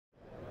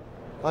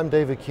I'm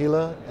David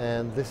Keeler,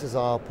 and this is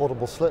our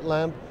portable slit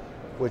lamp,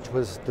 which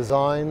was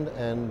designed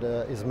and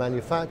is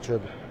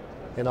manufactured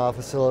in our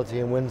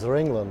facility in Windsor,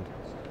 England.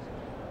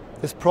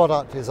 This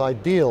product is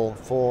ideal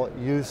for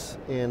use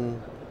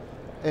in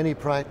any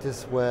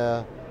practice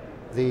where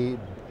the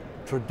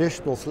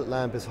traditional slit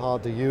lamp is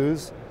hard to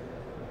use,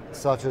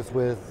 such as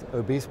with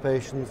obese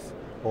patients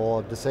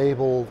or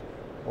disabled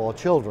or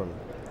children.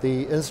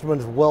 The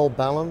instrument is well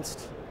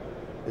balanced,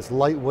 it's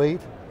lightweight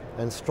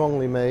and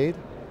strongly made,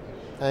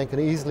 and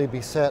can easily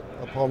be set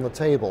upon the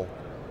table.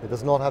 It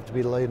does not have to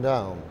be laid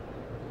down.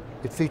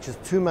 It features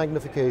two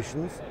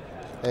magnifications,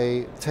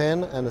 a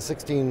 10 and a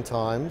 16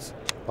 times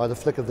by the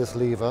flick of this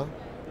lever.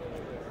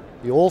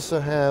 You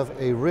also have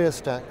a rear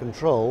stack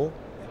control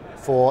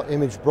for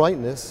image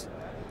brightness,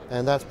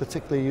 and that's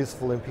particularly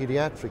useful in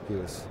pediatric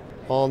use.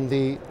 On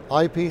the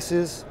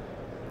eyepieces,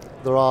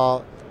 there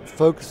are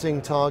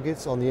focusing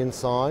targets on the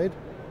inside,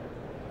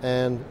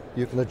 and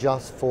you can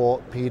adjust for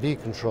PD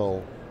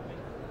control.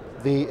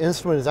 The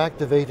instrument is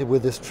activated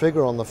with this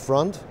trigger on the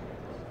front,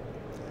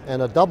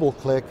 and a double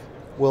click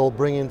will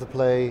bring into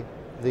play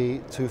the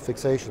two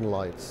fixation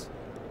lights.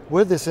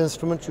 With this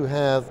instrument you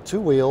have two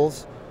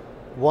wheels.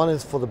 One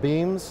is for the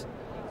beams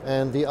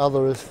and the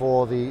other is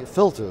for the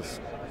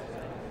filters.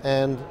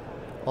 And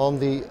on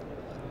the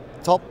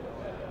top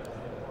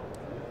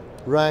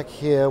rack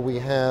here we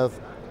have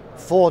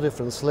 4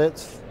 different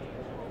slits,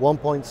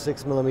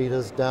 1.6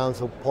 millimeters down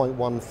to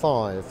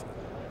 0.15.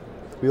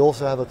 We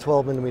also have a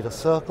 12 millimeter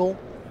circle,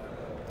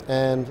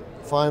 and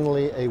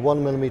finally a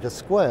 1 millimeter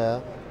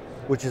square,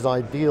 which is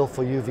ideal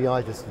for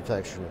uveitis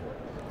detection.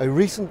 A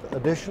recent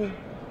addition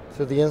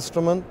to the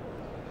instrument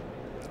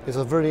is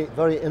a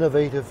very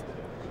innovative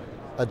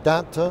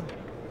adapter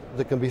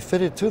that can be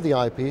fitted to the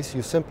eyepiece.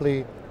 You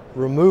simply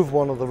remove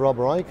one of the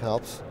rubber eye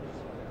cups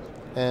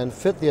and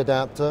fit the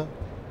adapter,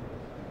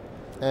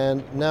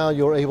 and now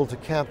you're able to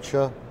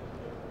capture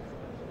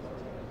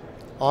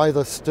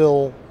either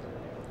still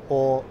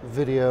or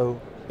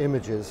video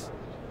images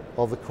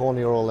of the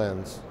corneal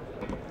lens.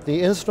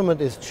 The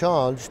instrument is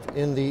charged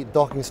in the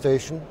docking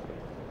station,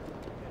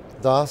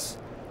 thus,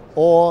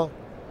 or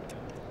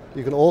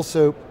you can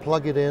also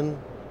plug it in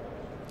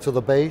to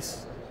the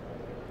base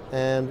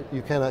and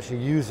you can actually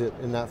use it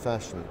in that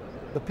fashion.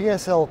 The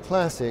PSL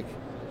Classic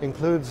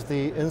includes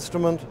the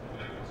instrument,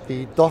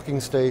 the docking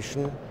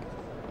station,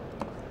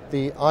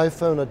 the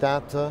iPhone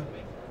adapter,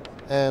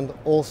 and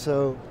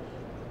also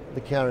the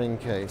carrying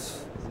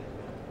case.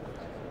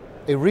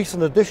 A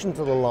recent addition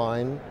to the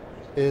line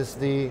is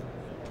the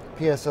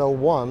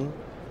PSLOne,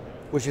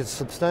 which is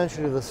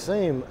substantially the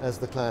same as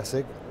the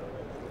Classic,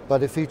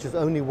 but it features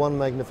only one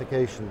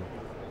magnification.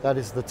 That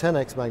is the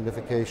 10x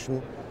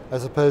magnification,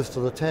 as opposed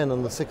to the 10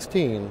 and the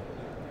 16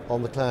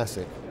 on the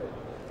Classic.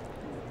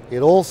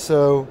 It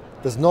also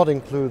does not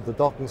include the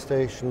docking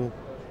station,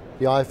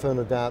 the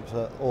iPhone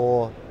adapter,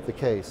 or the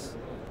case.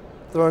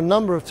 There are a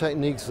number of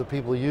techniques that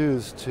people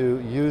use to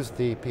use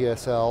the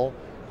PSL,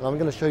 and I'm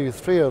going to show you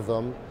 3 of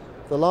them,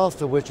 the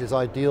last of which is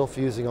ideal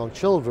for using on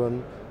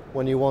children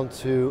when you want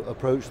to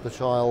approach the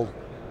child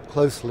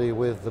closely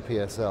with the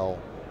PSL.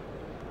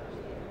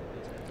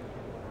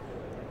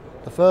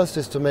 The first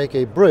is to make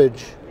a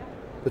bridge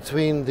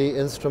between the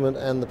instrument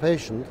and the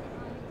patient.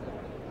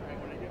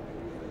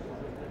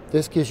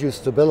 This gives you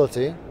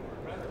stability.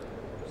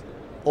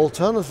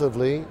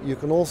 Alternatively, you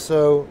can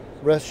also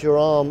rest your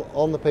arm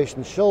on the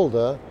patient's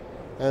shoulder,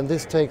 and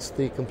this takes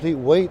the complete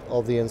weight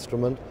of the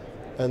instrument,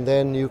 and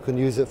then you can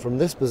use it from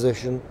this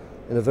position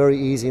in a very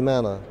easy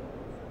manner.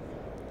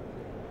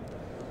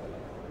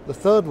 The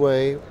third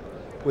way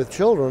with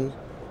children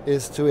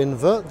is to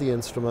invert the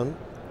instrument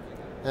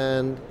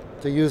and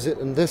to use it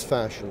in this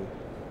fashion.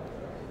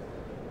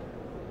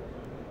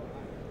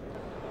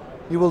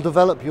 You will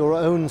develop your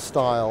own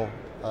style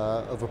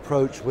of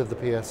approach with the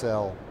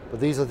PSL, but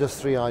these are just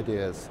 3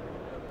 ideas.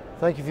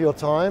 Thank you for your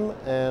time,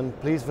 and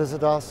please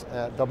visit us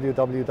at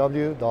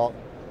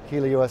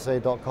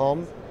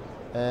www.keelerusa.com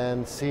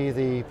and see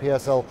the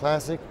PSL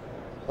Classic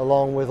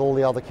along with all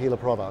the other Keeler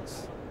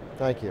products.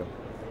 Thank you.